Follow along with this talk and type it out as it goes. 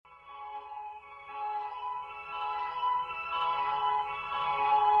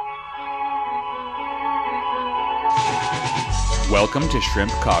Welcome to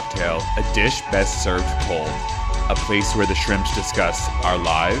Shrimp Cocktail, a dish best served cold. A place where the shrimps discuss our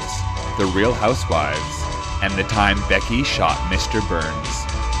lives, the Real Housewives, and the time Becky shot Mr. Burns.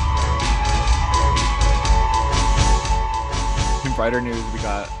 In brighter news, we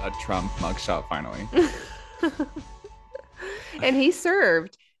got a Trump mugshot finally. And he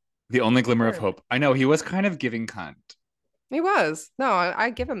served. The only glimmer of hope. I know, he was kind of giving cunt. He was. No, I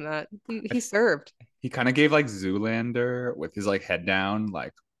give him that. He served. He kind of gave like Zoolander with his like head down,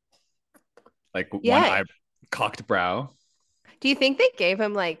 like one Yeah. eye cocked brow. Do you think they gave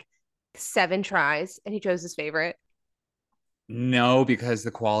him like 7 tries and he chose his favorite? No, because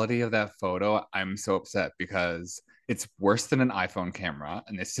the quality of that photo, I'm so upset because it's worse than an iPhone camera.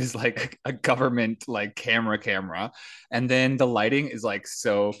 And this is like a government like camera. And then the lighting is like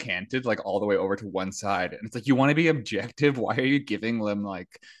so canted, like all the way over to one side. And it's like, you want to be objective? Why are you giving them like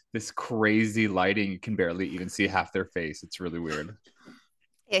this crazy lighting? You can barely even see half their face. It's really weird.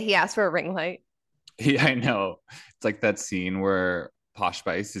 Yeah, he asked for a ring light. Yeah, I know. It's like that scene where Posh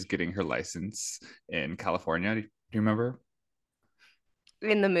Spice is getting her license in California. Do you remember?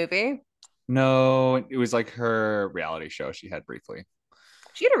 In the movie. No, it was like her reality show she had briefly.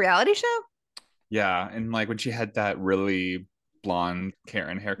 She had a reality show? Yeah, and like when she had that really blonde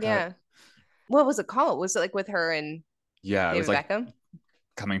Karen haircut. Yeah. What was it called? Was it like with her and Yeah, it was David like Beckham?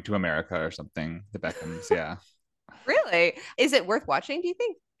 Coming to America or something. The Beckhams, yeah. Really? Is it worth watching, do you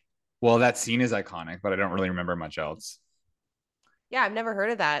think? Well, that scene is iconic, but I don't really remember much else. Yeah, I've never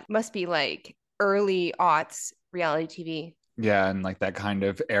heard of that. Must be like early aughts reality TV. Yeah, and like that kind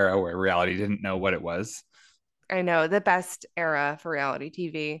of era where reality didn't know what it was. I know, the best era for reality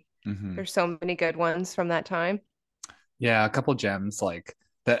TV. Hmm. There's so many good ones from that time. Yeah, a couple gems like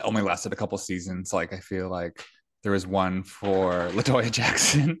that only lasted a couple seasons. Like I feel like there was one for Latoya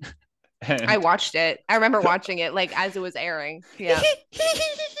Jackson. I And watched it. I remember watching it like as it was airing. Yeah.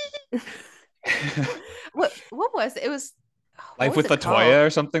 What was it? It was what Life was with it called? Latoya or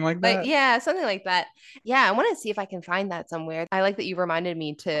something like Like that. yeah, something like that. Yeah, I want to see if I can find that somewhere. I like that you reminded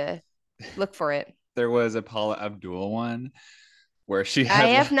me to look for it. There was a Paula Abdul one where she I had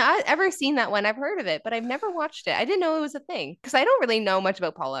have like, not ever seen that one. I've heard of it, but I've never watched it. I didn't know it was a thing because I don't really know much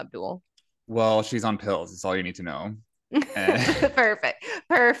about Paula Abdul. well, she's on pills. It's all you need to know. And, Perfect.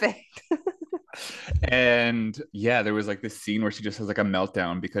 Perfect. and yeah, there was like this scene where she just has like a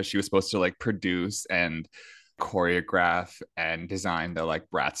meltdown because she was supposed to like produce and choreograph and design the like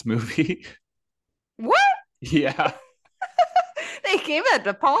Bratz movie. What? Yeah. They gave it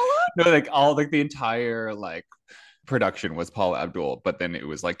to Paula? No, like all like the entire like production was Paula Abdul, but then it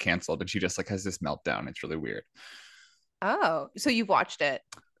was like canceled and she just like has this meltdown. It's really weird. Oh, so you've watched it.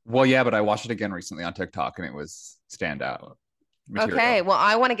 Well, yeah, but I watched it again recently on TikTok and it was standout Okay, material. well,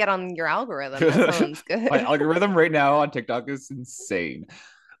 I want to get on your algorithm. That sounds My good. algorithm right now on TikTok is insane.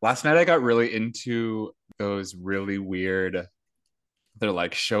 Last night I got really into those really weird, they're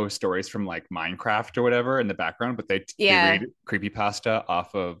like show stories from like Minecraft or whatever in the background, but they Yeah. read creepypasta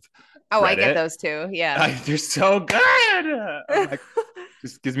off of Oh, I get Reddit. those too. Yeah. They're so good. I'm like,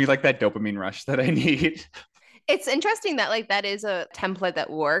 just gives me like that dopamine rush that I need. It's interesting that like that is a template that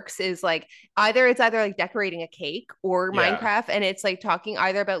works is like it's either like decorating a cake or Yeah. Minecraft and it's like talking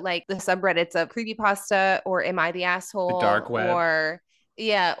either about like the subreddits of creepypasta or am I the The asshole dark web. or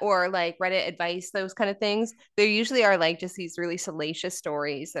yeah or like Reddit advice, those kind of things. There usually are like just these really salacious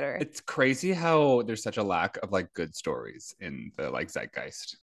stories that are It's crazy how there's such a lack of like good stories in the like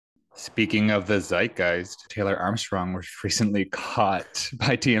zeitgeist. Speaking of the zeitgeist, Taylor Armstrong was recently caught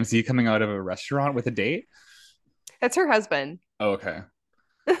by TMZ coming out of a restaurant with a date. that's her husband. Oh, okay.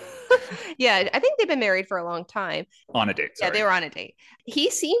 Yeah, I think they've been married for a long time. On a date, Yeah, sorry. they were on a date. He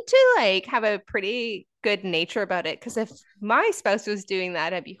seemed to like have a pretty good nature about it because if my spouse was doing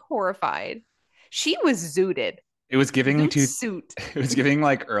that, I'd be horrified. She was zooted, It was giving zoot to suit. it was giving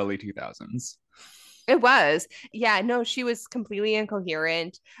like early 2000s. It was. Yeah, no, she was completely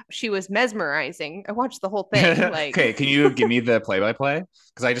incoherent. She was mesmerizing. I watched the whole thing. Like, Okay, can you give me the play by play?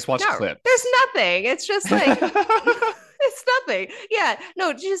 Because I just watched no, there's clips. nothing. It's just like it's nothing. Yeah,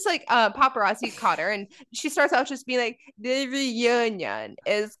 no, just like paparazzi caught her, and she starts out just being like, "The reunion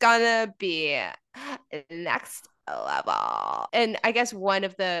is gonna be next level," and I guess one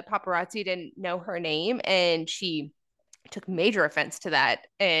of the paparazzi didn't know her name, and she took major offense to that,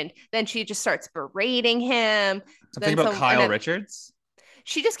 and then she just starts berating him. Something Then about some, and Kyle then Richards.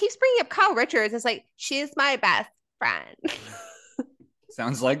 she just keeps bringing up Kyle Richards. It's like she's my best friend.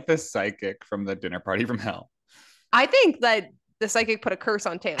 Sounds like the psychic from the dinner party from hell. I think that the psychic put a curse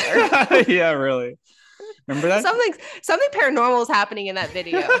on Taylor. Yeah, really. Remember that? Something paranormal is happening in that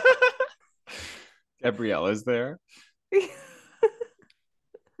video. Gabriella's there.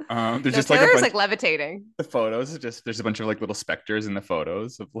 There's No, just like a Taylor is bunch like levitating. the photos. Just there's a bunch of like little specters in the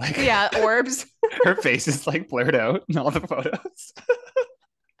photos of like Yeah, orbs. her face is like blurred out in all the photos.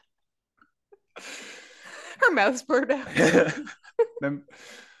 Her mouth's blurred out.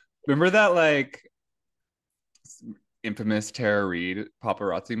 Remember that like infamous Tara Reid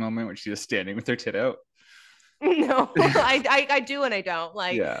paparazzi moment when she was standing with her tit out? No, I do and I don't.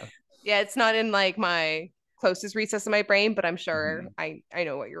 Like, Yeah. yeah, it's not in like my closest recess of my brain, but I'm sure Mhm. I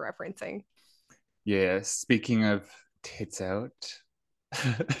know what you're referencing. Yeah. Speaking of tits out,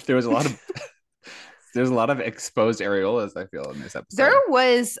 there was a lot of there's a lot of exposed areolas, I feel, in this There episode.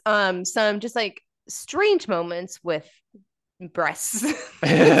 was some just like strange moments with breasts this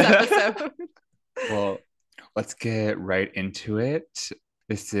episode. Well, let's get right into it.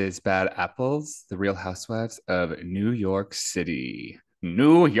 This is Bad Apples, the Real Housewives of New York City.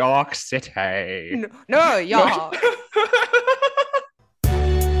 New York City. No, no, No. y'all.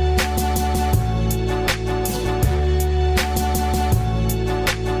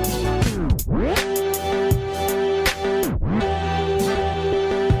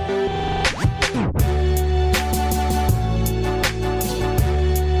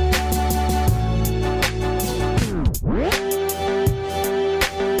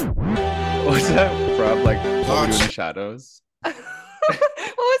 What's that from? Like, what we do in the shadows? What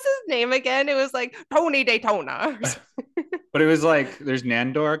was his name again? It was like Tony Daytona. But it was like, there's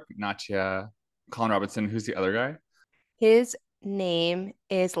Nandor, Natya, Colin Robinson. Who's the other guy? His name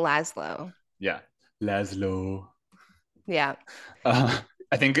is Laszlo. Yeah, Laszlo. Yeah.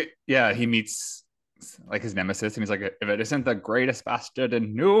 I think, yeah, he meets like his nemesis, and he's like, if it isn't the greatest bastard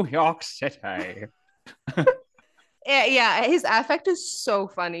in New York City. Yeah, his affect is so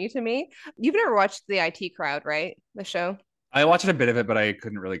funny to me. You've never watched the IT Crowd, right? The show. I watched a bit of it, but I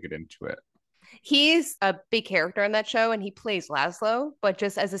couldn't really get into it. He's a big character in that show, and he plays Laszlo, but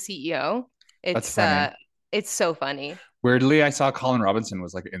just as a CEO. That's It's funny. it's so funny. Weirdly, I saw Colin Robinson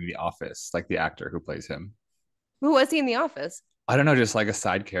was like in The Office, like the actor who plays him. Who was he in The Office? I don't know, just like a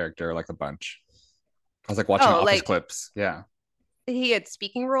side character, like a bunch. I was like watching Oh, Office like clips. Yeah. he had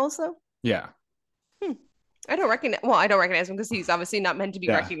speaking roles though. Yeah. Hmm. I don't recognize. Well, I don't recognize him because he's obviously not meant to be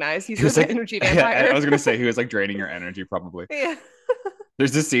Yeah. recognized. He's He was an like, energy yeah, I vampire. was gonna say he was like draining your energy, probably. Yeah.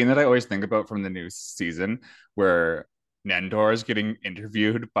 There's this scene that I always think about from the new season where Nandor is getting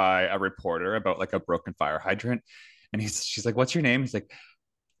interviewed by a reporter about like a broken fire hydrant. And she's like, what's your name? He's like,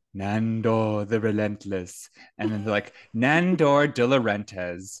 Nandor the Relentless. And then they're like, Nandor de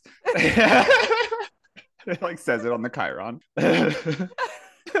Laurentiis. It like says it on the Chiron.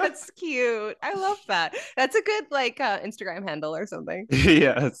 That's cute. I love that. That's a good like Instagram handle or something.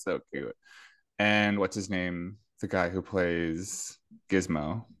 Yeah, that's so cute. And what's his name? The guy who plays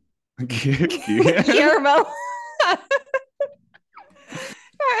Gizmo. Guillermo.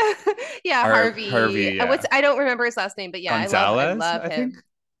 Yeah, Harvey. Harvey, yeah. I don't remember his last name, but yeah, I Gonzalez, love I him.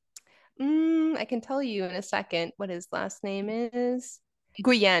 think. I can tell you in a second what his last name is.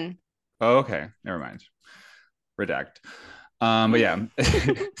 Guyen. Oh, okay. Never mind. Redact. But yeah,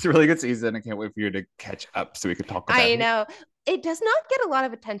 it's a really good season. I can't wait for you to catch up so we can talk about I it. know. It does not get a lot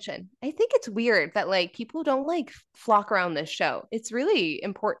of attention. I think it's weird that like people don't like flock around this show. It's really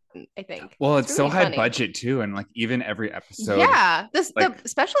important, I think. Well, it's so really high funny. budget too, and like even every episode. Yeah, like- the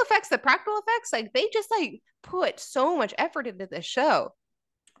special effects, the practical effects, like they just like put so much effort into this show.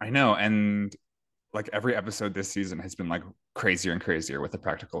 I know, and like every episode this season has been like crazier and crazier with the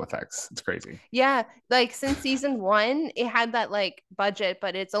practical effects. It's crazy. Yeah, like since season one, it had that like budget,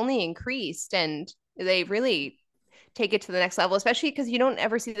 but it's only increased, and they really take it to the next level, especially because you don't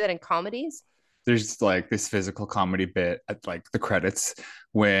ever see that in comedies. There's like this physical comedy bit at like the credits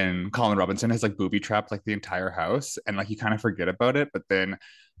when Colin Robinson has like booby trapped like the entire house, and like you kind of forget about it, but then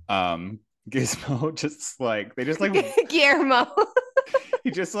Gizmo just like they just like Guillermo. he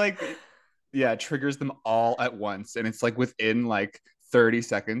just like yeah triggers them all at once, and it's like within like 30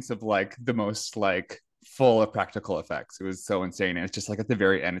 seconds of like the most like full of practical effects. It was so insane, and it's just like at the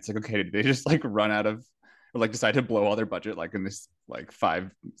very end it's like, okay, did they just like run out of or like decide to blow all their budget like in this like 5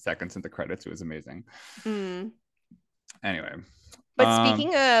 seconds in the credits? It was amazing. Anyway, But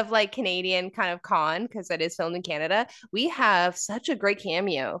speaking of like Canadian kind of con, because that is filmed in Canada, we have such a great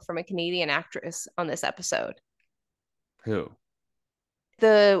cameo from a Canadian actress on this episode. who?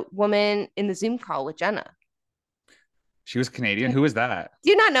 The woman in the Zoom call with Jenna. She was Canadian. Who was that?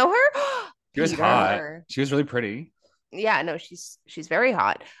 Do you not know her? She was Peter. hot. She was really pretty. Yeah, no, she's very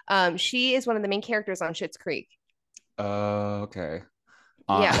hot. She is one of the main characters on Schitt's Creek. Okay.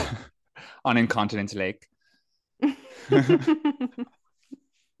 Yeah. On Incontinence Lake.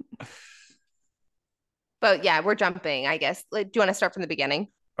 But yeah, we're jumping, I guess. Like, do you want to start from the beginning?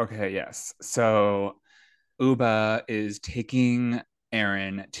 Okay, yes. So Uba is taking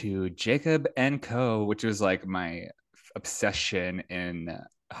Aaron to Jacob and Co., which was like my obsession in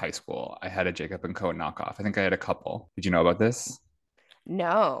high school. I had a Jacob and Co. knockoff. I think I had a couple. Did you know about this?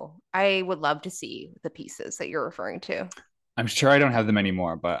 No, I would love to see the pieces that you're referring to. I'm sure I don't have them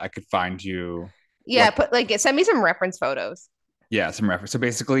anymore, but I could find you Yeah, what. put like send me some reference photos. Yeah, some reference. So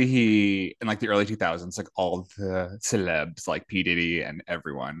basically, he in like the early 2000s, like all the celebs, like P Diddy and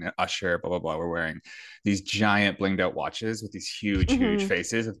everyone, Usher, blah blah blah, were wearing these giant blinged out watches with these huge Hmm.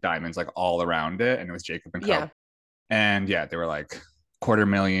 faces with diamonds like all around it, and it was Jacob and Co. Yeah. And yeah, they were like quarter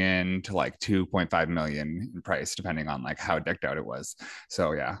million to like 2.5 million in price, depending on like how decked out it was.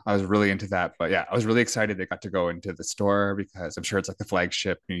 So yeah, I was really into that. But yeah, I was really excited they got to go into the store because I'm sure it's like the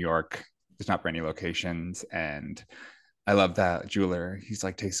flagship New York. There's not many locations, and I love that jeweler. He's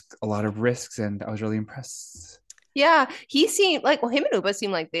like takes a lot of risks, and I was really impressed. Yeah, he seemed like well, him and Uba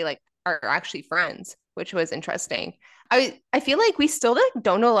seem like they like are actually friends, which was interesting. I feel like we still like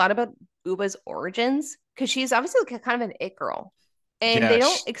don't know a lot about Uba's origins because she's obviously like a kind of an it girl, and Yeah, they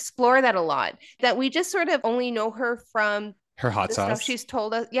don't explore that a lot. That we just sort of only know her from her hot the stuff sauce, she's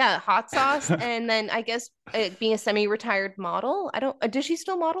told us. Yeah, hot sauce, and then I guess being a semi-retired model. I don't. Does she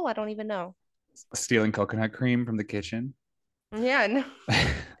still model? I don't even know. stealing coconut cream from the kitchen. Yeah, no,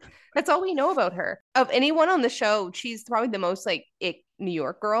 that's all we know about her. Of anyone on the show, she's probably the most like New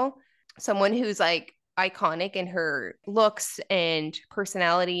York girl, someone who's like iconic in her looks and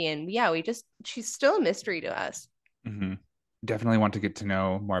personality. And yeah, we just she's still a mystery to us. Mm-hmm. Definitely want to get to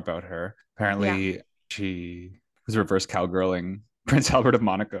know more about her. Yeah. Apparently, she was reverse cowgirling Prince Albert of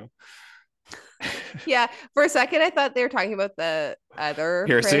Monaco. Yeah. For a second, I thought they were talking about the other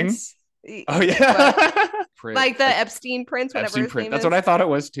Piercing. prince, Oh but yeah, like the like Epstein prince, whatever Epstein his Prince. name That's what I is. thought it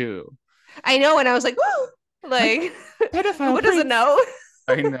was too. I know. And I was like, whoa, Like like, pedophile Uba doesn't Prince. know.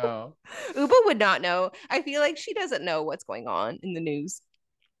 I know. Uba would not know. I feel like she doesn't know what's going on in the news.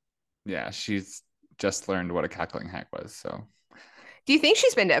 Yeah, she's just learned what a cackling hack was. So Do you think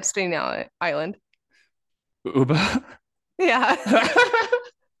she's been to Epstein Island? Uba. Yeah.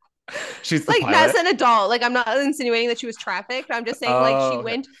 She's the Like as pilot. an adult. Like I'm not insinuating that she was trafficked. I'm just saying like she Oh, okay.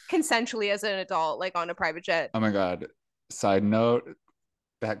 went consensually as an adult, like on a private jet. Oh my God. Side note,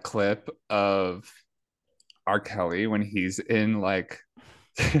 that clip of R. Kelly when he's in like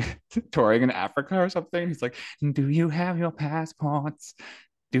touring in Africa or something. He's like, "Do you have your passports?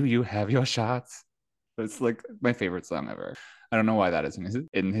 Do you have your shots?" It's like my favorite song ever. I don't know why that is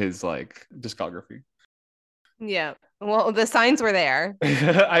in his like discography. Yeah. Well, the signs were there.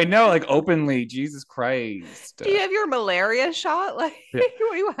 I know, like openly, Jesus Christ. Do you have your malaria shot? Like, Yeah.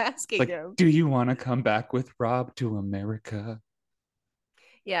 what are you asking Like, him? do you want to come back with Rob to America?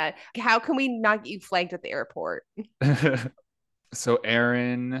 Yeah. How can we not get you flagged at the airport? So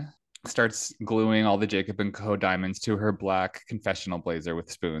Erin starts gluing all the Jacob and Co. diamonds to her black confessional blazer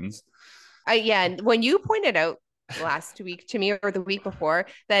with spoons. Yeah. And when you pointed out last week to me or the week before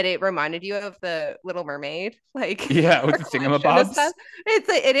that it reminded you of the Little Mermaid, like Yeah, with her the collection of thingamabobs. stuff.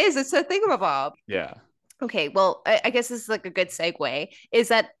 It's a thingamabob. Yeah. Okay, well, I guess this is like a good segue. Is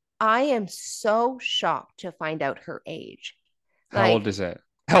that I am so shocked to find out her age. How old Like, is it?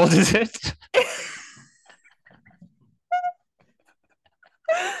 How old is it?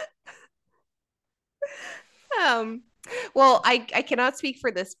 um, well, I cannot speak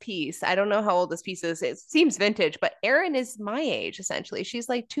for this piece. I don't know how old this piece is. It seems vintage, but Erin is my age essentially. She's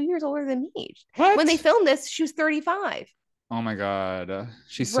like 2 years older than me. When they What? filmed this, she was 35. Oh my God.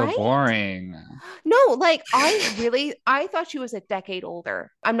 She's so Right? boring. No, like I thought she was a decade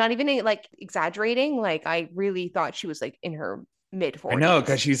older. I'm not even like exaggerating. Like I really thought she was like in her mid I know,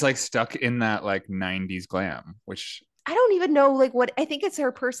 because 40s. she's like stuck in that like 90s glam, which I don't even know like what I think it's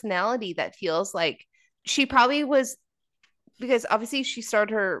her personality that feels like she probably was because obviously she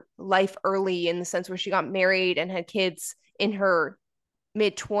started her life early in the sense where she got married and had kids in her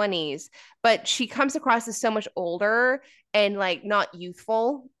mid 20s, but she comes across as so much older and like not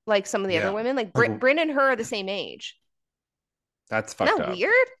youthful like some of the other yeah. women. Like Like Bryn and her are the same age. that's Isn't fucked that up.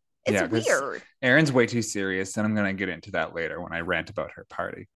 weird? It's Yeah, because weird. Erin's way too serious, and I'm gonna get into that later when I rant about her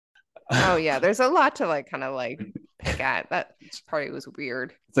party. Oh yeah, there's a lot to like kind of like pick at. That party was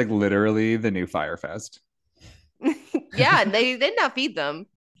weird. It's like literally the new Fire Fest. Yeah, and they did not feed them.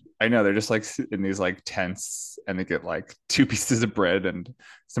 I know they're just like in these like tents and they get like two pieces of bread and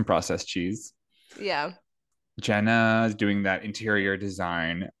some processed cheese. Yeah. Jenna is doing that interior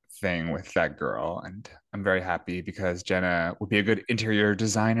design thing with that girl. And I'm very happy because Jenna would be a good interior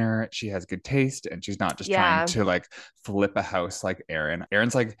designer. She has good taste and she's not just trying Yeah. to like flip a house like Erin.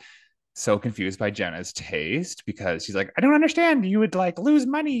 Erin's like so confused by Jenna's taste because she's like, I don't understand. You would like lose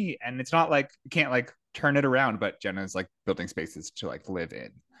money. And it's not like you can't like turn it around, but Jenna's like building spaces to like live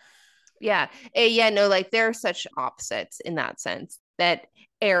in. Yeah. Yeah, no, like they're such opposites in that sense that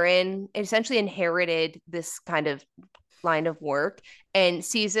Erin essentially inherited this kind of line of work and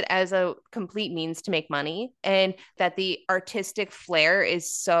sees it as a complete means to make money, and that the artistic flair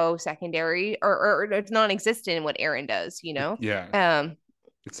is so secondary or it's non-existent in what Erin does, you know? Yeah. Um,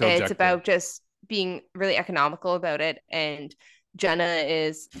 It's so it's objective. about just being really economical about it. And Jenna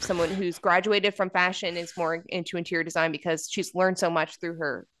is someone who's graduated from fashion, is more into interior design because she's learned so much through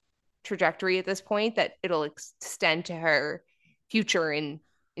her trajectory at this point that it'll extend to her future in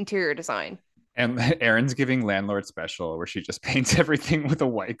interior design. And Erin's giving landlord special where she just paints everything with a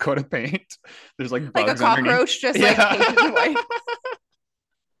white coat of paint. There's like Like a bugs underneath. cockroach just like Yeah. painted in white.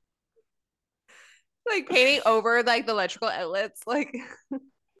 Like painting over like the electrical outlets. Like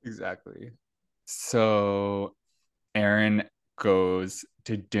Exactly. So Erin goes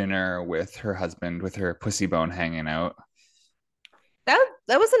to dinner with her husband with her pussy bone hanging out.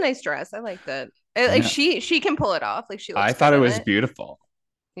 that was a nice dress. I liked it. Like Yeah. she can pull it off. Like she I looks thought good it in was it. beautiful.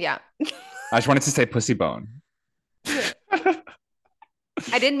 Yeah. I just wanted to say pussy bone.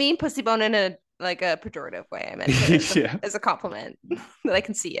 I didn't mean pussy bone in a like a pejorative way. I meant it as Yeah. as a compliment that I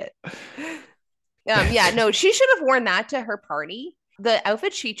can see it. Yeah, no, she should have worn that to her party. The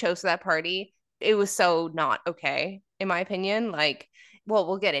outfit she chose for that party, it was so not okay, in my opinion. Like, well,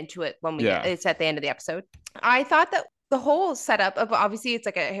 we'll get into it when we get Yeah. it's at the end of the episode. I thought that the whole setup of obviously it's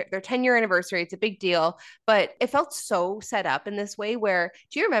like their 10-year anniversary, it's a big deal, but it felt so set up in this way where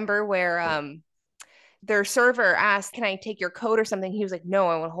do you remember where their server asked, "Can I take your coat or something?" He was like, "No,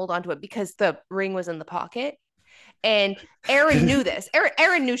 I want to hold on to it because the ring was in the pocket." And Erin knew this.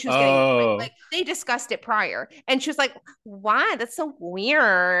 Erin knew she was getting the ring. Oh, Like they discussed it prior, and she was like, "Why? That's so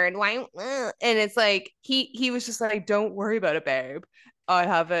weird. Why?" And it's like he was just like, "Don't worry about it, babe. I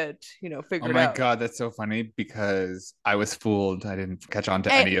have it, oh figured my out." God, that's so funny because I was fooled. I didn't catch on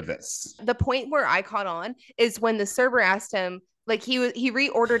to And any of this. the point where I caught on is when the server asked him, like he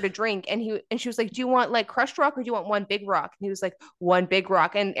reordered a drink and she was like, "Do you want like crushed rock or do you want one big rock?" And he was like, "One big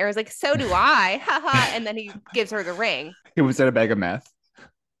rock." And Aaron's like, "So do I." Haha. And then he gives her the ring. It was at a bag of meth.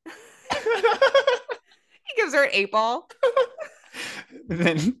 He gives her an 8 ball. And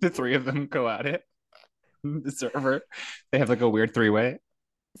then the three of them go at it. The server, they have like a weird three-way.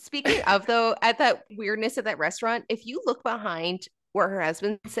 Speaking of though, at that weirdness at that restaurant, if you look behind where her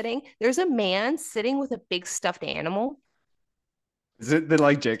husband's sitting, there's a man sitting with a big stuffed animal. Is it the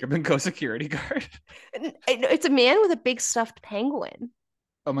like Jacob and Co security guard? It's a man with a big stuffed penguin.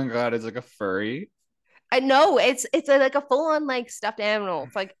 Oh my God, it's like a furry. I know it's like a full on like stuffed animal.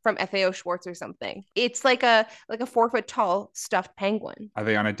 It's like from FAO Schwartz or something. It's like a 4 foot tall stuffed penguin. Are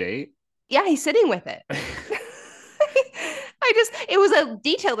they on a date? Yeah, he's sitting with it. It was a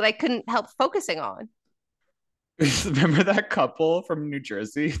detail that I couldn't help focusing on. Remember that couple from New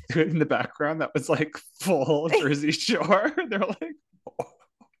Jersey in the background that was like full Jersey Shore? They're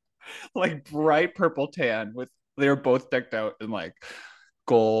like bright purple tan with they were both decked out in like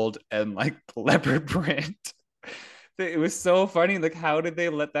gold and like leopard print. It was so funny. Like, how did they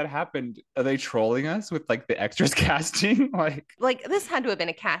let that happen? Are they trolling us with like the extras casting? Like this had to have been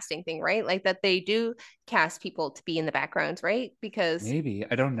a casting thing, right? Like that they do cast people to be in the backgrounds, right? Because maybe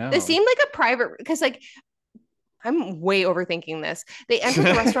I don't this know. seemed like a private because like I'm way overthinking this. They entered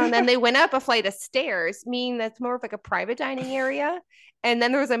the restaurant, then they went up a flight of stairs, meaning that's more of like a private dining area. And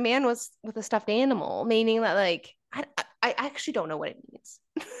then there was a man with a stuffed animal, meaning that like I actually don't know what it means.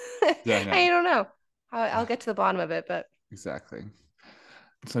 Yeah, I know I don't know. I'll get to the bottom of it, but exactly.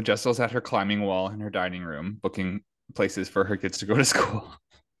 So Jessel's at her climbing wall in her dining room, booking places for her kids to go to school.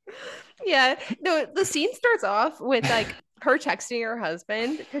 yeah, no, the scene starts off with like her texting her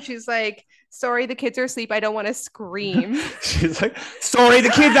husband because she's like, "Sorry, the kids are asleep. I don't want to scream." She's like, "Sorry, the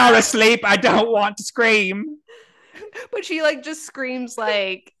kids are asleep. I don't want to scream." But she like just screams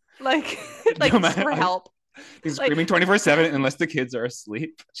like like No for matter, help. he's Like screaming 24/7 unless the kids are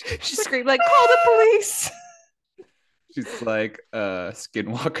asleep. she screamed like, "Call the police." She's like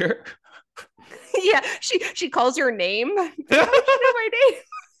Skinwalker. Yeah, she calls your name. How did you know my name?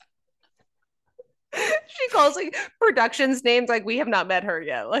 She calls like productions names like we have not met her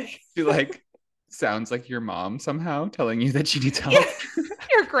yet. Like She like sounds like your mom somehow telling you that she needs help. yeah,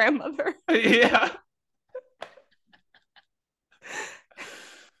 your grandmother. Yeah.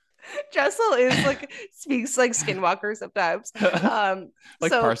 Jessel is like speaks like Skinwalker sometimes. Like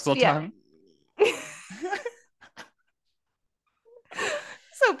So parcel yeah. tongue.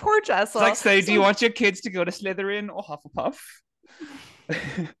 So poor It's like, Jessel. say, do you So want your kids to go to Slytherin or Hufflepuff?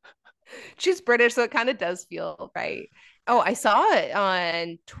 She's British, so it kind of does feel right. Oh, I saw it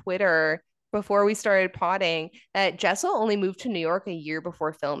on Twitter before we started potting that Jessel only moved to New York a year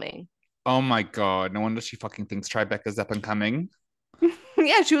before filming. Oh my God. No wonder she fucking thinks Tribeca's up and coming.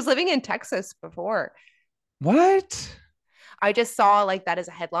 Yeah, she was living in Texas before. What? I just saw like that as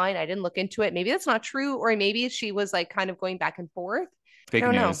a headline. I didn't look into it. Maybe that's not true, or maybe she was like kind of going back and forth. I Fake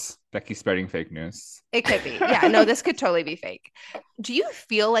don't know. news. Becky spreading fake news. It could be. Yeah, no, this could totally be fake. Do you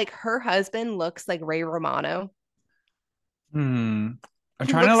feel like her husband looks like Ray Romano? Hmm. I'm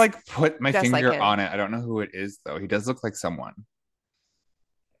He trying to looks like put my just like finger him on it. I don't know who it is though. He does look like someone.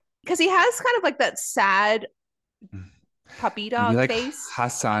 because he has kind of like that sad puppy Maybe dog like face.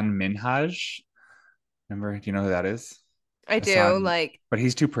 Hassan Minhaj. Remember? Do you know who that is? I do Hassan. like, But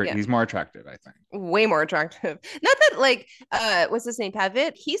he's too pretty. yeah, He's more attractive, I think. way more attractive. Not that like, what's his name,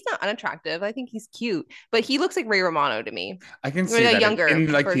 Pavitt? He's not unattractive. I think he's cute, but he looks like Ray Romano to me, I can or see a that younger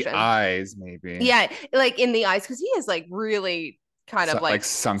in like the version. eyes, maybe. Yeah, like in the eyes, because he has like really kind So, of like like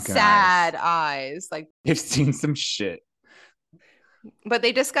sunken eyes. sad eyes. Like, They've seen some shit. but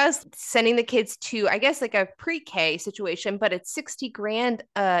they discussed sending the kids to, I guess, like a pre-K situation, but it's 60 grand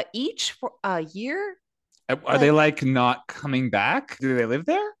each for a year. Are they Like, like not coming back? Do they live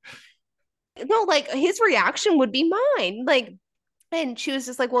there? no, like his reaction would be mine. Like, and she was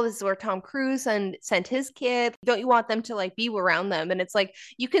just like, well, this is where Tom Cruise and sent his kid. Don't you want them to like be around them? And it's like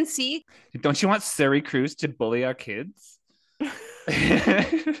you can see. Don't you want Siri Cruz to bully our kids?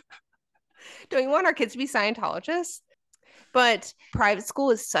 Don't you want our kids to be Scientologists? But private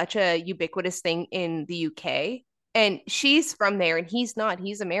school is such a ubiquitous thing in the UK. And she's from there and he's not.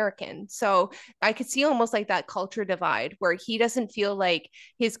 He's American. So I could see almost like that culture divide where he doesn't feel like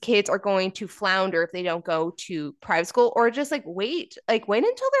his kids are going to flounder if they don't go to private school or just like wait until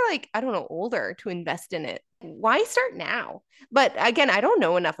they're like, I don't know, older to invest in it. Why start now? But again, I don't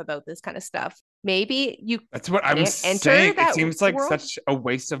know enough about this kind of stuff. Maybe you That's what I'm can't enter saying. It that seems like world. such a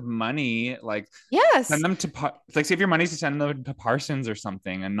waste of money. Like send Yes. them to like save your money to send them to Parsons or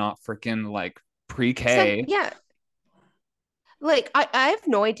something, and not freaking like Send, pre-K. yeah, like I have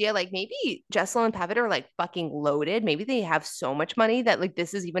no idea. Like maybe Jessel and Pavitt are like fucking loaded. Maybe they have so much money that like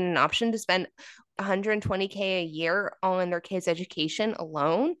this is even an option to spend 120K a year on their kids' education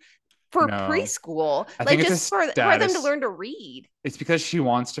alone for No, preschool, I like think it's a just for them to status. learn to read. It's because she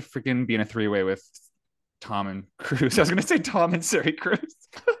wants to freaking be in a three-way with Tom and Cruise. I was gonna say Tom and Siri Cruz.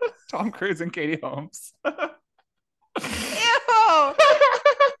 Tom Cruise and Katie Holmes. Ew.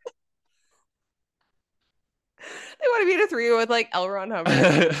 They want to be in a three with like L. Ron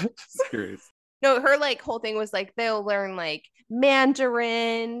Hubbard. Serious. No, her like whole thing was like they'll learn like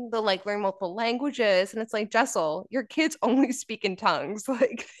Mandarin, they'll like learn multiple languages, and it's like Jessel, your kids only speak in tongues,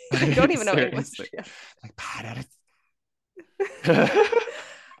 like they don't even know English. Seriously. Yeah. Like,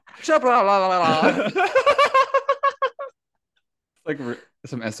 Blah, blah, blah, blah, blah. like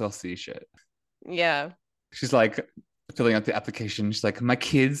some SLC shit. Yeah. She's like filling out the application. She's like, my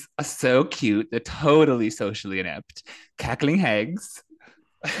kids are so cute. They're totally socially inept. Cackling hags.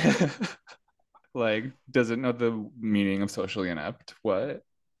 Like, doesn't know the meaning of socially inept. What?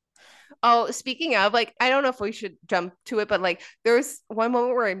 Oh, speaking of, like, I don't know if we should jump to it, but like, there's one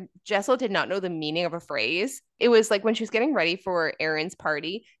moment where Jessel did not know the meaning of a phrase. It was like when she was getting ready for Erin's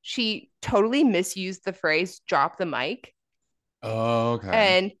party, she totally misused the phrase drop the mic. Oh, okay.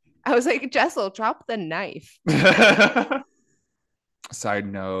 And I was like, Jessel, drop the knife. Side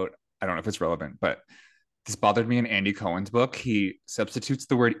note, I don't know if it's relevant, but this bothered me in Andy Cohen's book. He substitutes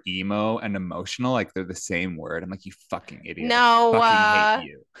the word emo and emotional like they're the same word. I'm like, you fucking idiot. No, I fucking hate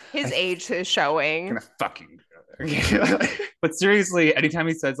you. his I age is showing. gonna fucking but seriously, anytime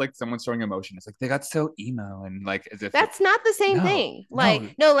he says like someone's showing emotion, it's like they got so emo and like as if That's not the same no, thing. no,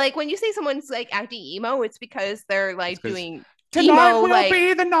 Like, no, like when you say someone's like acting emo, it's because they're it's like because doing tonight emo, will like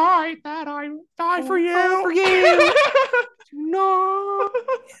be the night that I die for fall you. for you. No.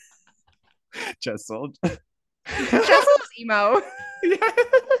 Jessel. Jessel's emo.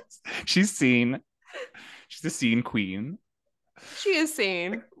 Yes. She's seen. She's the scene queen. She is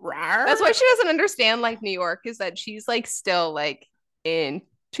seen. Rawr. That's why she doesn't understand like New York is that she's like still like in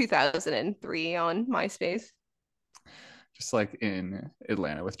 2003 on MySpace. Just like in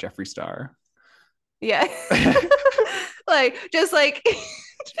Atlanta with Jeffree Star. Yeah. Like just like do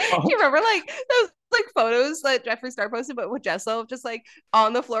you remember like those like photos that Jeffree Star posted but with Jessel just like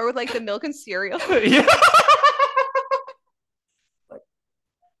on the floor with like the milk and cereal? Yeah.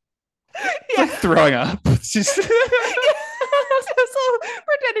 Yeah. Like throwing up. She's Jessel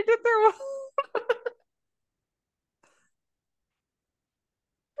pretending to throw up.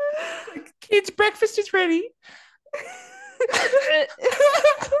 like, kids, breakfast is ready.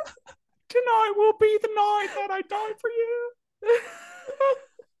 Tonight will be the night that I die for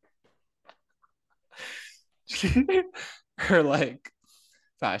you. Her like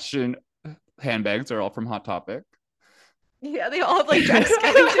fashion handbags are all from Hot Topic. Yeah, they all have like Jack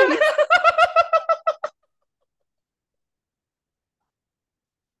Skellington.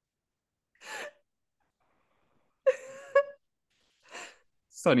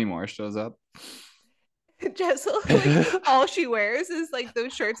 Sonny Moore shows up. Jessel, like all she wears is like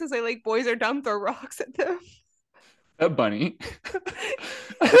those shirts that say like "boys are dumb, throw rocks at them." A bunny.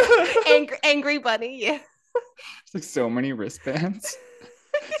 Angry bunny. Yeah. It's like so many wristbands.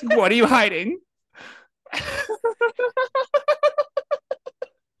 What are you hiding?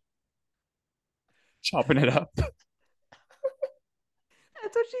 Chopping it up. That's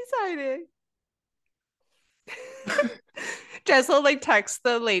what she's hiding. Jessel like texts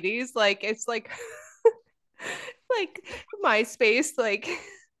the ladies like it's like like MySpace like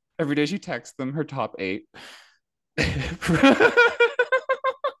Every day she texts them her top 8. that's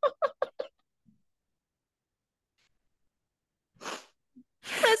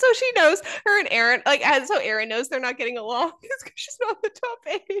so she knows her and Aaron like as so Aaron knows they're not getting along because she's not in the top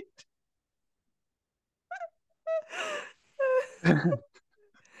 8.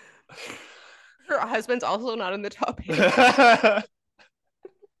 Her husband's also not in the top 8.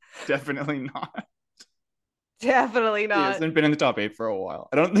 Definitely not. Definitely He not. hasn't been in the top 8 for a while.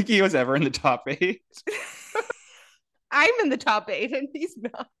 I don't think he was ever in the top 8. I'm in the top 8 and he's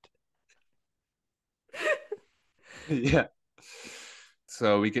not. Yeah.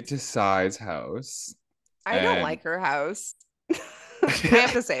 So we get to Sai's house. I don't like her house. I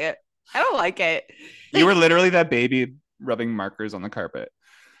have to say it. I don't like it. You were literally that baby rubbing markers on the carpet.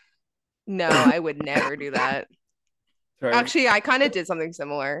 No, I would never do that. Sorry. Actually, I kind of did something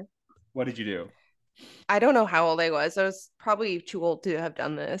similar. What did you do? I don't know how old I was. I was probably too old to have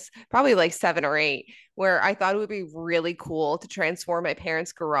done this. Probably like 7 or 8, where I thought it would be really cool to transform my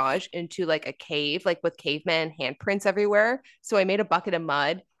parents' garage into like a cave, like with caveman handprints everywhere. So I made a bucket of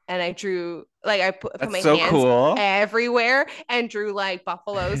mud and I drew like I put my so hands cool. everywhere and drew like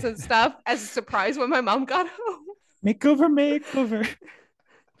buffaloes and stuff as a surprise when my mom got home. Makeover.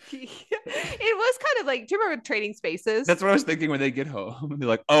 It was kind of like, do you remember Trading Spaces? That's what I was thinking when they get home. They're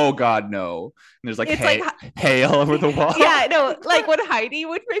like, oh God, no. And there's like It's hay, like hay all over the wall. yeah, no, like when Heidi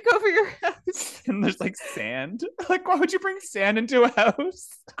would make over your house. And there's like sand. Like, why would you bring sand into a house?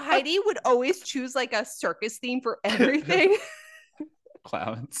 Heidi would always choose like a circus theme for everything.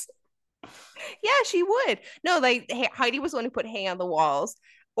 Clowns. Yeah, she would. No, like Heidi was the one who put hay on the walls.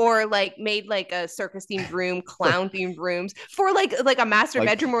 Or like made like a circus themed room, clown themed rooms for like a master Like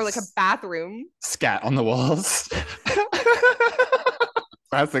bedroom or like a bathroom. Scat on the walls.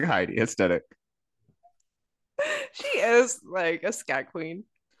 Classic Heidi aesthetic. She is like a scat queen.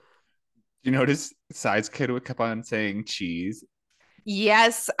 You notice Sai's kid would keep on saying cheese.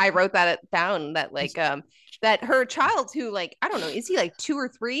 Yes, I wrote that down. That like that her child who like I don't know, is he like 2 or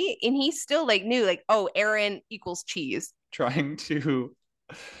 3, and he still like knew like oh Aaron equals cheese. Trying to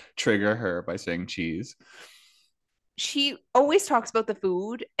trigger her by saying cheese. She always talks about the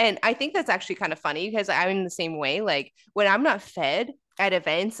food, and I think that's actually kind of funny because I'm in the same way. Like when I'm not fed at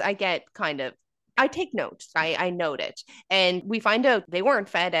events, I get kind of I take notes. I note it. And we find out they weren't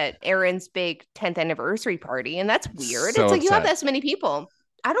fed at Aaron's big 10th anniversary party, and that's weird. So it's like you have upset. this many people.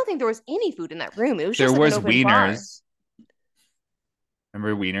 I don't think there was any food in that room. It was There just like was an open bar. wieners.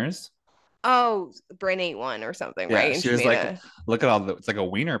 Remember wieners? Oh, Bryn ate one or something, Yeah, right? And she was made like, look at all the, it's like a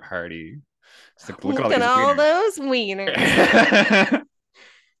wiener party. It's like, look look at at all all these those wieners. wieners.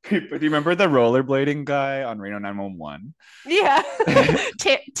 Do you remember the rollerblading guy on Reno 911? Yeah.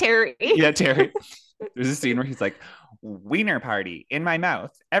 Terry. Yeah, Terry. There's a scene where he's like, wiener party in my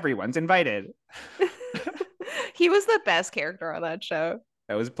mouth. Everyone's invited. He was the best character on that show.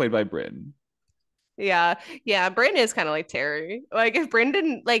 That was played by Bryn. Yeah. Yeah. Bryn is kind of like Terry. Like if Bryn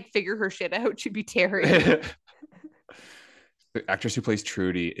didn't like figure her shit out, she'd be Terry. The actress who plays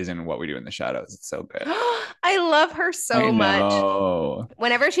Trudy is in What We Do in the Shadows. It's so good. I love her so much.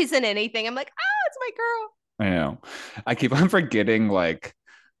 Whenever she's in anything, I'm like, oh, it's my girl. I know. I keep on forgetting like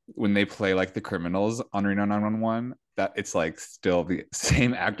when they play like the criminals on Reno 911 that it's like still the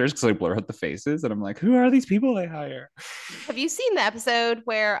same actors because they blur out the faces. And I'm like, who are these people they hire? Have you seen the episode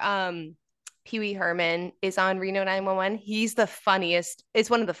where Pee Wee Herman is on Reno 911? He's the funniest. It's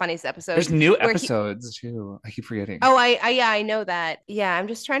one of the funniest episodes. There's new episodes too. I keep forgetting. Oh, I know that. Yeah, I'm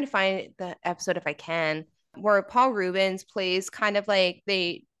just trying to find the episode if I can, where Paul Rubens plays kind of like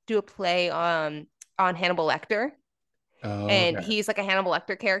they do a play on Hannibal Lecter. Oh, and okay. he's like a Hannibal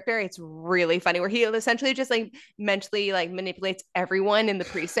Lecter character. It's really funny where he essentially just like mentally like manipulates everyone in the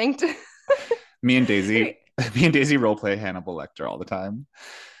precinct. Me and Daisy, me and Daisy role play Hannibal Lecter all the time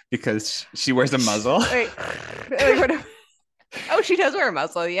because she wears a muzzle. Wait, like, oh, she does wear a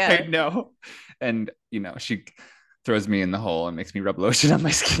muzzle, I yeah. know. And, she throws me in the hole and makes me rub lotion on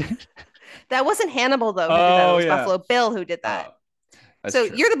my skin. That wasn't Hannibal though who did that. It Oh, was yeah. Buffalo Bill who did that. Oh, that's So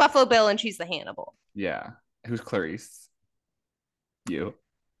true. you're the Buffalo Bill and she's the Hannibal. Yeah. Who's Clarice? You.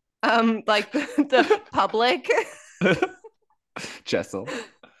 Like the public. Jessel.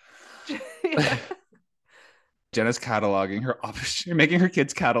 Yeah. Jenna's cataloging her option, making her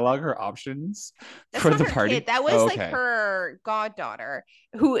kids catalog her options That's for not the her party. kid. That was like her goddaughter,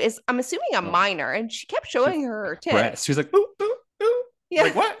 who is, I'm assuming, a minor, and she kept showing her tits. Breast. She was like, ooh, ooh, ooh. Yeah.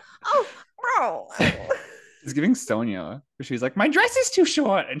 Like, what? Oh, bro. It's giving Sonia. She's like, my dress is too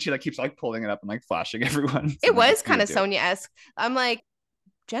short, and she like keeps like pulling it up and like flashing everyone. It was kind of Sonia-esque. I'm like,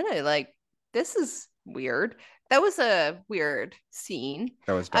 Jenna, like, this is weird. That was a weird scene.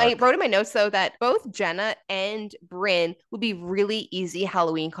 That was dark. I wrote in my notes though that both Jenna and Bryn would be really easy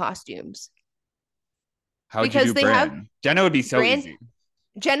Halloween costumes. How would because you do they Bryn? have Jenna would be so Bryn- easy.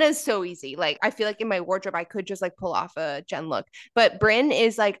 Jenna is so easy. Like, I feel like in my wardrobe, I could just like pull off a Jen look. But Bryn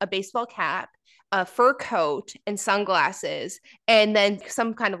is like a baseball cap, a fur coat, and sunglasses, and then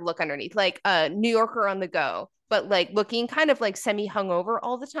some kind of look underneath, like a New Yorker on the go, but like looking kind of like semi hungover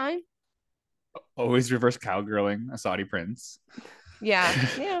all the time. Always reverse cowgirling a Saudi prince. Yeah.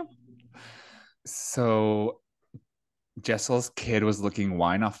 Yeah. So Jessel's kid was licking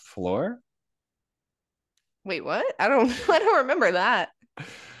wine off the floor. Wait, what? I don't remember that.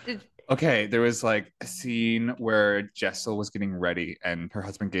 Okay, there was like a scene where Jessel was getting ready and her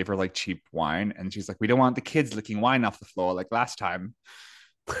husband gave her like cheap wine and she's like, we don't want the kids licking wine off the floor like last time.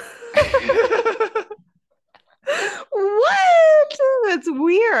 What? That's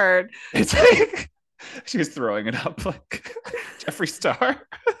weird. It's like she was throwing it up like Jeffree Star.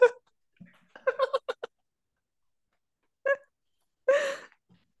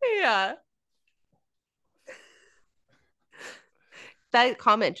 Yeah. That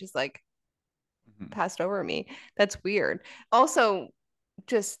comment just like passed over me. That's weird. Also,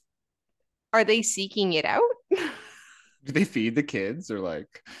 just are they seeking it out? Do they feed the kids or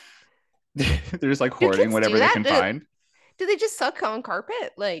like they're just like Do hoarding kids whatever do they that? can find? Do they just suck on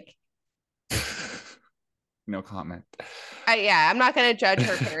carpet? Like, No comment. I'm not gonna judge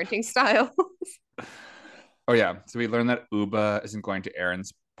her parenting style. Oh yeah, so we learned that Uba isn't going to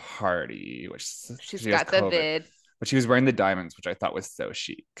Erin's party, which She's she has got the COVID. vid. But she was wearing the diamonds, which I thought was so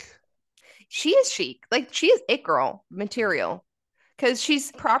chic. She is chic. Like, she is it girl material. Because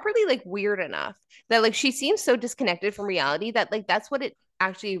she's properly like weird enough that like she seems so disconnected from reality that like that's what it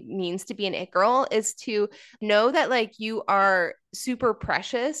actually means to be an it girl, is to know that like you are super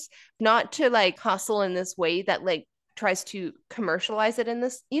precious, not to like hustle in this way that like tries to commercialize it in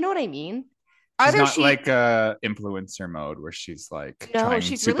this, you know what I mean? She's Either not like influencer mode where she's like no, trying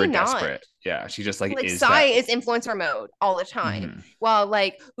she's super really not. desperate. Yeah, she just like is Sai that. is influencer mode all the time, Mhm. while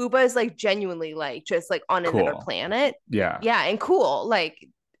like Uba is like genuinely like just like on another Cool. planet. Yeah. Yeah, and cool. Like,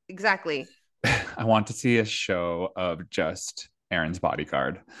 exactly. I want to see a show of just Erin's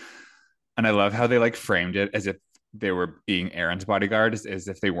bodyguard. And I love how they like framed it as if they were being Erin's bodyguard, as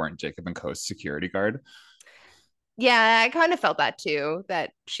if they weren't Jacob and Co's security guard. Yeah, I kind of felt that too,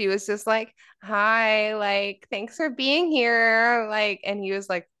 that she was just like, hi, like, thanks for being here. Like, and he was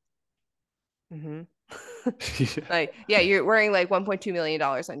like, mm-hmm. Like, yeah, you're wearing like $1.2 million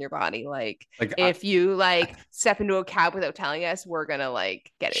on your body. Like, if you like step into a cab without telling us, we're gonna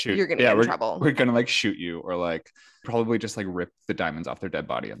like get it. Shoot. You're gonna get in trouble. We're gonna like shoot you, or like probably just like rip the diamonds off their dead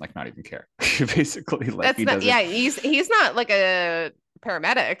body and like not even care. Basically, like he's not like a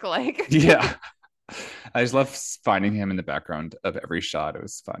paramedic. Like, yeah. I just love finding him in the background of every shot. It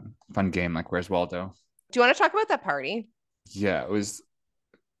was fun game. Like, where's Waldo? Do you want to talk about that party? Yeah, it was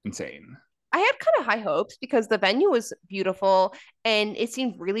insane. I had kind of high hopes because the venue was beautiful and it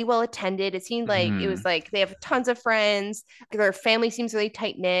seemed really well attended. It seemed like it was like they have tons of friends. Their family seems really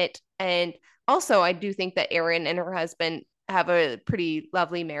tight knit. And also, I do think that Erin and her husband have a pretty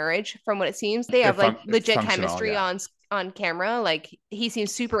lovely marriage from what it seems. They have like legit chemistry on camera. Like, he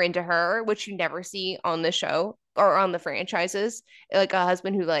seems super into her, which you never see on the show or on the franchises. Like, a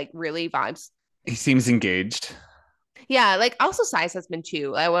husband who like really vibes. He seems engaged. Yeah, like also Sai's husband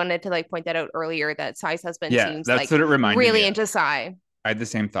too. I wanted to like point that out earlier, that Sai's husband seems that's like what it reminded really me into Sai. I had the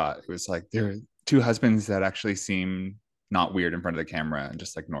same thought. It was like there are two husbands that actually seem not weird in front of the camera and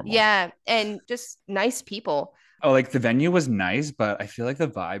just like normal. Yeah, and just nice people. Oh, like the venue was nice, but I feel like the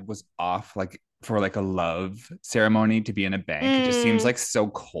vibe was off. Like for like a love ceremony to be in a bank, it just seems like so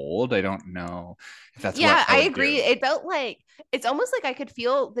cold. I don't know if that's I agree. It felt like it's almost like I could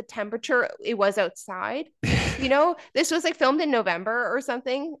feel the temperature it was outside. This was like filmed in November or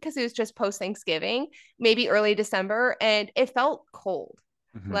something because it was just post Thanksgiving, maybe early December, and it felt cold.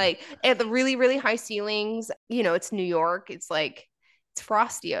 Mhm. Like at the really, really high ceilings, it's New York. It's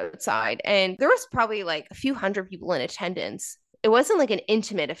frosty outside. And there was probably like a few hundred people in attendance. It wasn't like an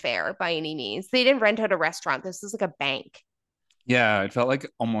intimate affair by any means. They didn't rent out a restaurant. This was like a bank. Yeah, it felt like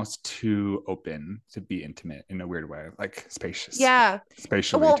almost too open to be intimate in a weird way, like spacious, Yeah.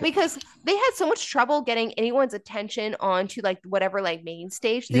 spatially Well, too. because they had so much trouble getting anyone's attention onto like whatever like main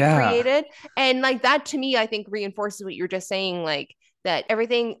stage they Yeah. created. And like that to me, I think reinforces what you're just saying, like that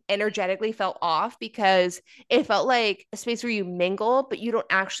everything energetically felt off because it felt like a space where you mingle, but you don't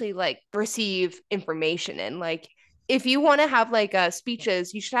actually like receive information. And like if you want to have like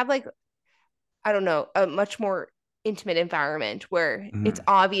speeches, you should have like, I don't know, a much more intimate environment where it's Mhm.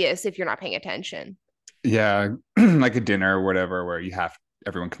 obvious if you're not paying attention. Yeah, like a dinner or whatever, where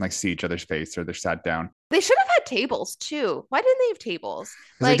everyone can like see each other's face or they're sat down They should have had tables too. Why didn't they have tables?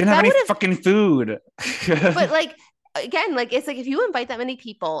 because they Like didn't have that any would have, fucking food. but like again, like it's like if you invite that many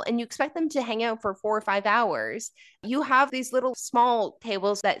people and you expect them to hang out for 4 or 5 hours, you have these little small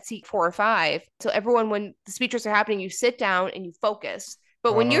tables that seat 4 or 5. So everyone, when the speeches are happening, you sit down and you focus.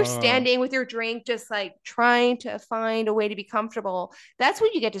 But when you're Oh, standing with your drink, just like trying to find a way to be comfortable, that's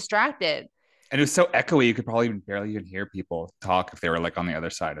when you get distracted. and it was so echoey, you could probably barely even hear people talk if they were like on the other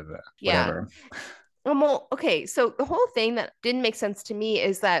side of it, Yeah. whatever. Well, okay. So the whole thing that didn't make sense to me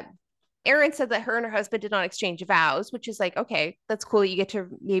is that Erin said that her and her husband did not exchange vows, which is like, okay, that's cool. You get to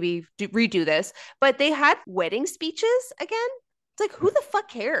maybe redo this. But they had wedding speeches again. It's like, who the fuck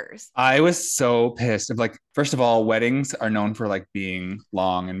cares? I was so pissed. Of like, first of all, weddings are known for like being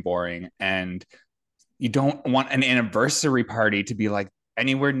long and boring, and you don't want an anniversary party to be like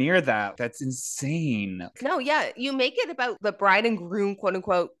anywhere near that. That's insane. No, yeah, you make it about the bride and groom, quote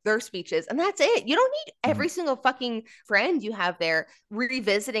unquote, their speeches, and that's it. You don't need Mhm. every single fucking friend you have there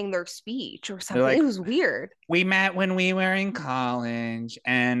revisiting their speech or They're something. It like, was weird. we met when we were in college,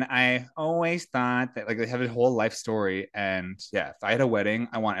 and I always thought that like they have a whole life story. And yeah, if I had a wedding,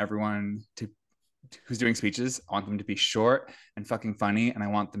 I want everyone to who's doing speeches, I want them to be short and fucking funny, and I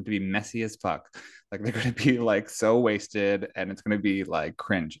want them to be messy as fuck. Like they're gonna be like so wasted, and it's gonna be like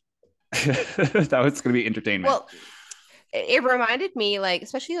cringe. That was gonna be entertainment. Well, it reminded me, like,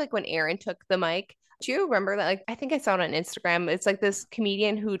 especially like when Aaron took the mic. Do you remember that? Like, I think I saw it on Instagram. It's like this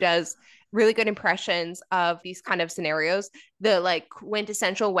comedian who does really good impressions of these kind of scenarios. The like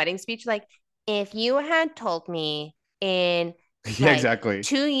quintessential wedding speech, like, if you had told me in Yeah, like exactly.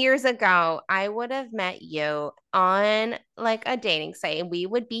 2 years ago, I would have met you on like a dating site and we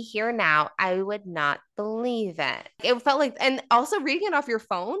would be here now, I would not believe it. It felt like, and also reading it off your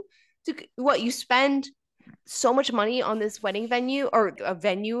phone. To, what you spend so much money on this wedding venue or a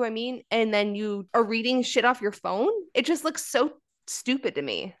venue, I mean, and then you are reading shit off your phone. It just looks so stupid to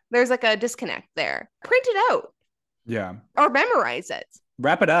me. There's like a disconnect there. Print it out Yeah. or memorize it.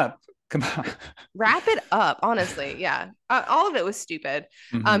 Wrap it up. Come on. Wrap it up, honestly. Yeah. All of it was stupid.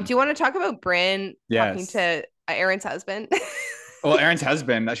 Mhm. Do you want to talk about Bryn talking Yes. to Aaron's husband? Well, Aaron's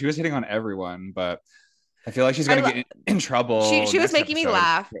husband, she was hitting on everyone, but I feel like she's I gonna lo- get in trouble she was next making me episode.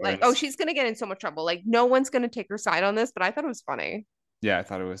 laugh. Like, oh, she's gonna get in so much trouble. Like, no one's gonna take her side on this, but I thought it was funny. Yeah, I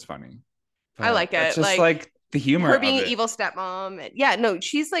thought it was funny. I But like that's it. just Like like the humor her of being an it. evil stepmom. Yeah, no,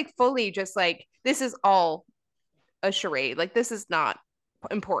 she's like fully just like this is all a charade. Like this is not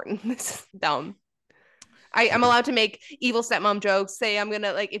important. This is dumb. I'm allowed to make evil stepmom jokes. Say I'm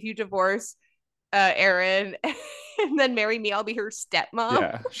gonna like if you divorce Aaron and then marry me, I'll be her stepmom.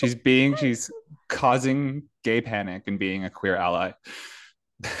 Yeah, she's causing gay panic and being a queer ally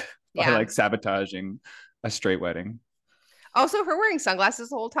by Yeah. like sabotaging a straight wedding. Also, her wearing sunglasses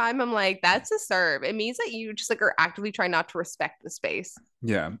the whole time, I'm like, that's a serve. It means that you just like are actively trying not to respect the space.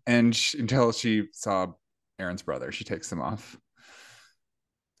 Yeah, and until she saw Aaron's brother, she takes them off.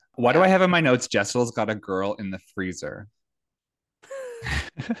 Why do Yeah. I have in my notes? Jessel's got a girl in the freezer.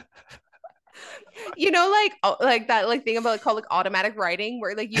 Like that like thing about called like automatic writing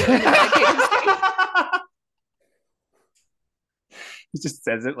where like you in a dedicated space. He just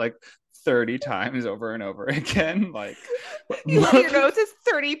says it like 30 times over and over again. Like You look at your notes, it's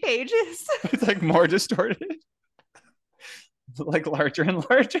 30 pages. it's like more distorted, like larger and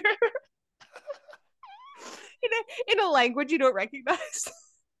larger. In a language you don't recognize.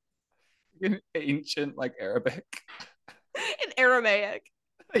 In ancient like Arabic. In Aramaic.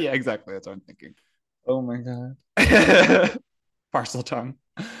 Yeah, exactly. That's what I'm thinking. Oh my god. Parcel tongue.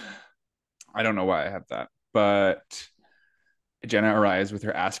 I don't know why I have that, but Jenna arrives with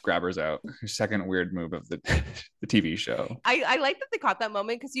her ass grabbers out. Her second weird move of the the TV show. I like that they caught that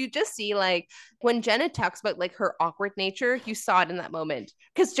moment because you just see like when Jenna talks about like her awkward nature, you saw it in that moment.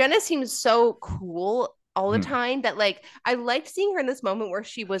 Because Jenna seems so cool all the Hmm. time that like I liked seeing her in this moment where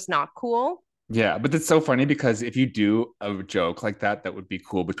she was not cool. Yeah, but it's so funny because if you do a joke like that, that would be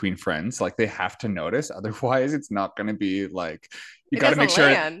cool between friends. Like they have to notice. Otherwise, it's not going to be like, you It got to make doesn't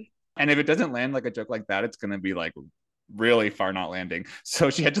sure. land. And if it doesn't land like a joke like that, it's going to be like really far not landing. So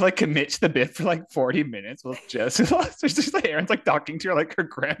she had to like commit to the bit for like 40 minutes with just, so it's just like Erin's like talking to her like her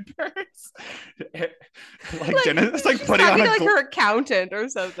grandparents. Like Jenna's like she's putting on talking a to like her accountant or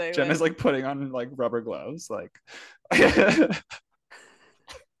something. Jenna's like putting on like rubber gloves. Like,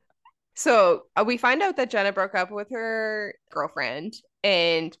 So we find out that Jenna broke up with her girlfriend.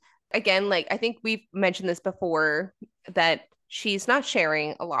 And again, like I think we've mentioned this before that she's not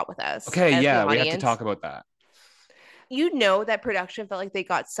sharing a lot with us okay, as the yeah, we have to audience. talk about that. You know that production felt like they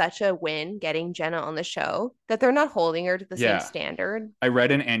got such a win getting Jenna on the show that they're not holding her to the same Yeah. standard. I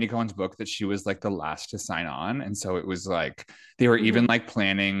read in Andy Cohen's book that she was like the last to sign on. And so it was like they were even like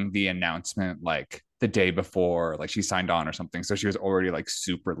planning the announcement like the day before, like she signed on or something. So she was already like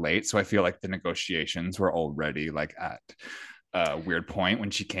super late. So I feel like the negotiations were already like at a weird point when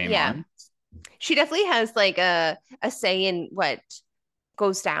she came Yeah. on. She definitely has like a say in what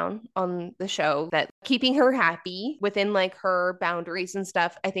goes down on the show, that keeping her happy within like her boundaries and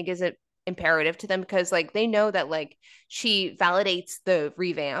stuff, I think is imperative to them because like they know that like she validates the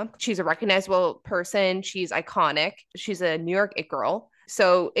revamp. She's a recognizable person. She's iconic. She's a New York it girl.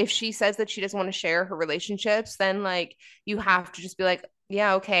 So if she says that she doesn't want to share her relationships, then like you have to just be like,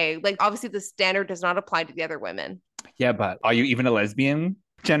 yeah, okay. Like obviously the standard does not apply to the other women. Yeah, but are you even a lesbian,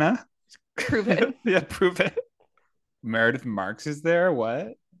 Jenna? Prove it. Yeah, prove it. Meredith Marks is there.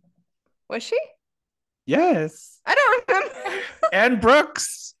 What? Was she? Yes. I don't remember. And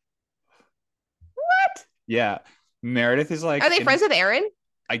Brooks. What? Yeah. Meredith is like, Are they friends with Erin?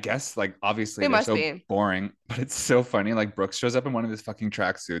 I guess like obviously They they're must so be. boring, but it's so funny. Like Brooks shows up in one of his fucking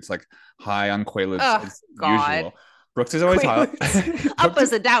tracksuits, like high on Quaaludes Oh as God. usual. Brooks is always high.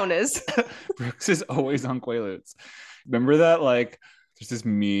 Uppers and downers. Brooks is always on Quaaludes. Remember that like there's this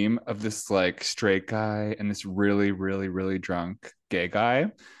meme of this like straight guy and this really, really, really drunk gay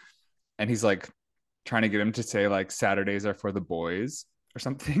guy. And he's like trying to get him to say like Saturdays are for the boys or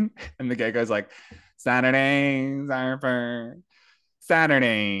something. And the gay guy's like, Saturdays are for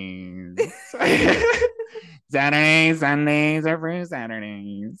Saturdays. Saturdays, Sundays are for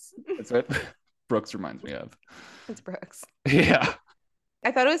Saturdays. That's what Brooks reminds me of. It's Brooks. Yeah.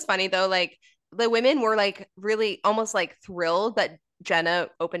 I thought it was funny though. Like the women were like really almost like thrilled that Jenna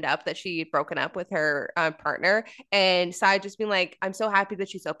opened up that she had broken up with her partner, and Sai just being like, I'm so happy that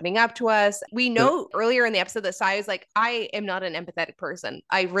she's opening up to us. We know earlier in the episode that Sai is like, I am not an empathetic person.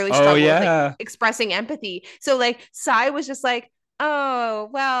 I really struggle with like expressing empathy. So like Sai was just like, oh,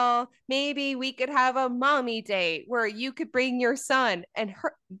 well, maybe we could have a mommy date where you could bring your son. And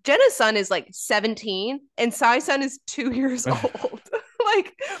her Jenna's son is like 17 and Sai's son is 2 years old.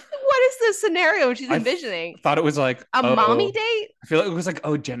 Like, what is the scenario she's envisioning? I thought it was like a mommy date. I feel like it was like,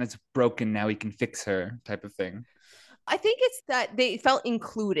 oh, Jenna's broken, now we can fix her type of thing. I think it's that they felt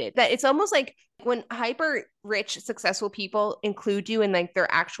included, that it's almost like when hyper rich, successful people include you in like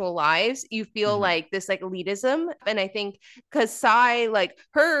their actual lives, you feel like this like elitism. And I think because Sai, like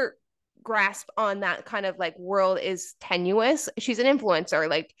her grasp on that kind of like world is tenuous. She's an influencer.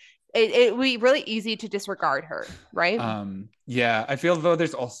 Like it would be really easy to disregard her, right? Yeah, I feel though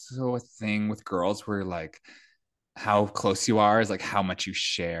there's also a thing with girls where like how close you are is like how much you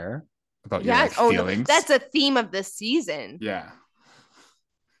share about your like feelings. No, that's a theme of this season. Yeah.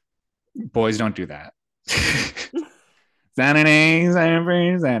 Boys don't do that. Saturdays,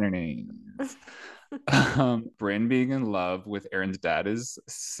 every Saturdays. Brynn being in love with Erin's dad is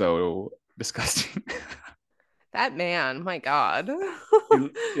so disgusting. That man, my God.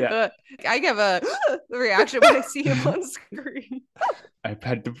 Yeah. I give a reaction when I see him on screen. I've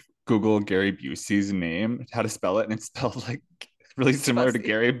had to Google Gary Busey's name, how to spell it, and it's spelled like really similar to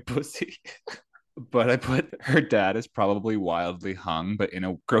Gary Busey. But I put her dad is probably wildly hung, but in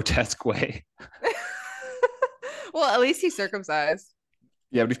a grotesque way. Well, at least he's circumcised.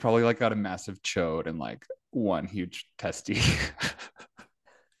 Yeah, but he's probably like got a massive chode and like one huge testy.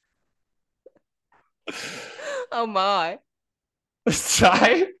 Oh my.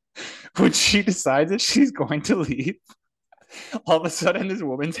 Sai, when she decides that she's going to leave, all of a sudden this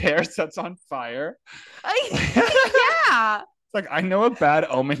woman's hair sets on fire. Yeah. It's like, I know a bad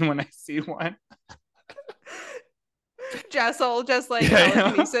omen when I see one. Jessel, just like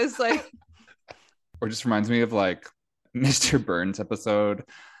telekinesis, like. Or just reminds me of like Mr. Burns episode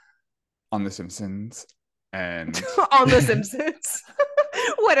on The Simpsons. And On The Simpsons.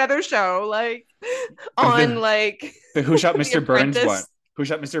 What other show? Like on the, like the Who Shot The Mr. Burns one. Apprentice. Who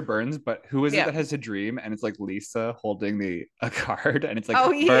Shot Mr. Burns? But who is it Yeah. that has a dream? And it's like Lisa holding a card, and it's like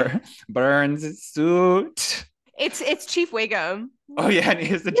Oh yeah. Burns suit. It's Chief Wiggum. Oh yeah, and he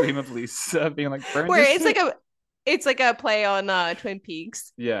has the dream of Lisa being like Burns. Where it's like a play on Twin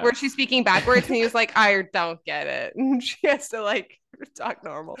Peaks. Yeah. Where she's speaking backwards and he was like, I don't get it. And she has to like talk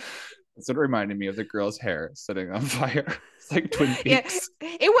normal. That's what reminded me of the girl's hair setting on fire. It's like Twin Peaks. Yeah,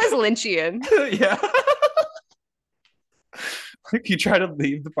 it was Lynchian. Yeah. Like you try to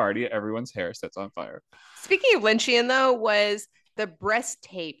leave the party, everyone's hair sets on fire. Speaking of Lynchian, though, was the breast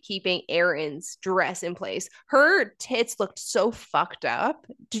tape keeping Erin's dress in place. Her tits looked so fucked up.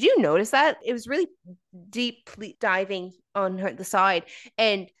 Did you notice that? It was really deep diving on the side.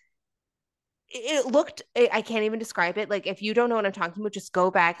 And it looked, I can't even describe it. Like, if you don't know what I'm talking about, just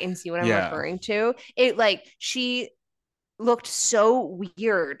go back and see what I'm referring to. It like, she looked so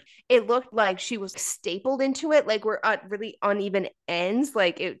weird. It looked like she was stapled into it, like we're at really uneven ends.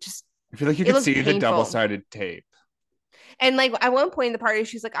 Like it just, I feel like you could see painful. The double-sided tape. And like at one point in the party,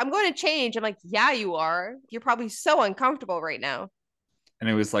 she's like, I'm going to change. I'm like, yeah, you are. You're probably so uncomfortable right now. And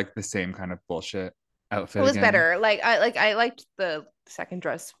it was like the same kind of bullshit outfit. It was better. I liked the second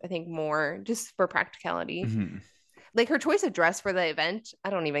dress, I think, more just for practicality. Mm-hmm. Like her choice of dress for the event,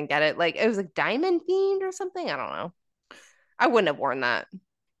 I don't even get it. Like it was like diamond themed or something. I don't know. I wouldn't have worn that.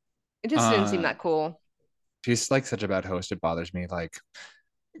 It just didn't seem that cool. She's like such a bad host. It bothers me. Like,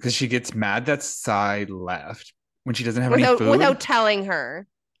 because she gets mad that Sai left when she doesn't have any food. Without telling her.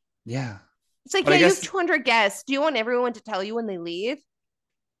 Yeah. It's like, yeah, you have 200 guests. Do you want everyone to tell you when they leave?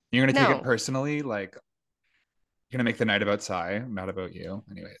 You're going to take it personally? Like, you're going to make the night about Sai, not about you.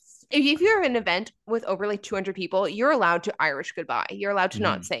 Anyways. If you're in an event with over like 200 people, you're allowed to Irish goodbye. You're allowed to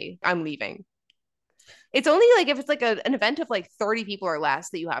not say, I'm leaving. It's only like if it's like an event of like 30 people or less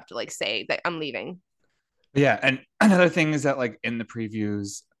that you have to like say that I'm leaving. Yeah. And another thing is that like in the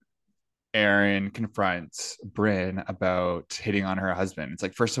previews, Erin confronts Brynn about hitting on her husband. It's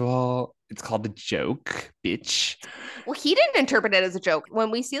like, first of all, it's called a joke, bitch. Well, he didn't interpret it as a joke. When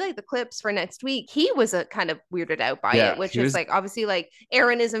we see like the clips for next week, he was kind of weirded out by it, which is like obviously like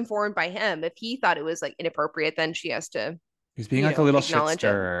Erin is informed by him. If he thought it was like inappropriate, then she has to. He's being like a little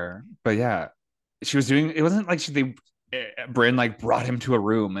shitster. But yeah, she was doing. It wasn't like Brynn like brought him to a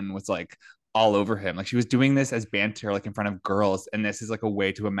room and was like all over him. Like she was doing this as banter, like in front of girls, and this is like a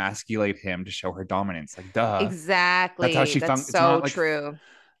way to emasculate him to show her dominance. Like, duh. Exactly. That's how she found. So true.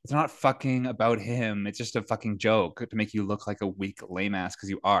 It's not fucking about him. It's just a fucking joke to make you look like a weak lame ass because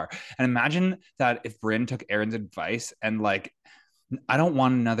you are. And imagine that if Brynn took Erin's advice and like, I don't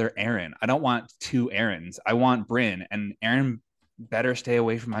want another Erin. I don't want two Erins. I want Brynn, and Erin better stay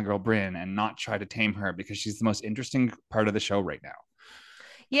away from my girl Brynn and not try to tame her because she's the most interesting part of the show right now.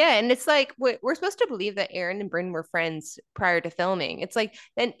 Yeah, and it's like we're supposed to believe that Erin and Brynn were friends prior to filming. It's like,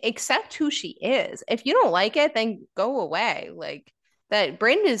 then accept who she is. If you don't like it, then go away. Like that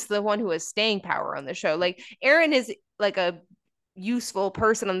Brynn is the one who has staying power on the show. Like Erin is like a useful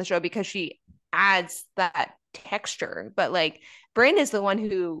person on the show because she adds that texture. But like Brynn is the one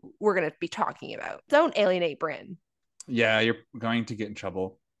who we're going to be talking about. Don't alienate Brynn. Yeah, you're going to get in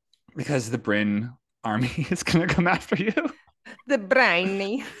trouble because the Brynn army is going to come after you. The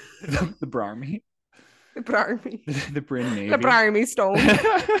Briny. The Brarmy. The Brarmy. The Brynn Navy. The Brarmy Stone.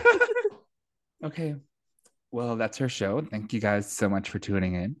 Okay. Well, that's our show. Thank you guys so much for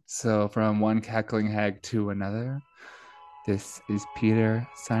tuning in. So from one cackling hag to another, this is Peter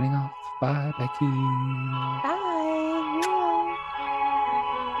signing off. Bye, Becky. Bye.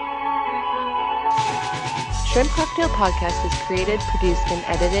 Shrimp Cocktail Podcast is created, produced, and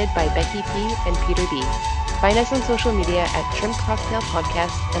edited by Becky P. and Peter B. Find us on social media at Shrimp Cocktail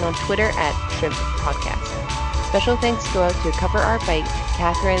Podcast and on Twitter at Shrimp Podcast. Special thanks go out to cover art by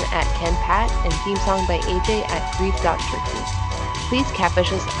Catherine at Ken Pat and theme song by AJ at Grief.Turkey. Please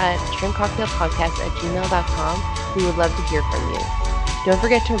catfish us at shrimpcocktailpodcast@gmail.com. We would love to hear from you. Don't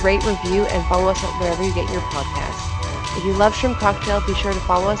forget to rate, review, and follow us wherever you get your podcasts. If you love Shrimp Cocktail, be sure to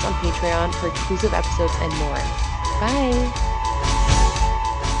follow us on Patreon for exclusive episodes and more. Bye!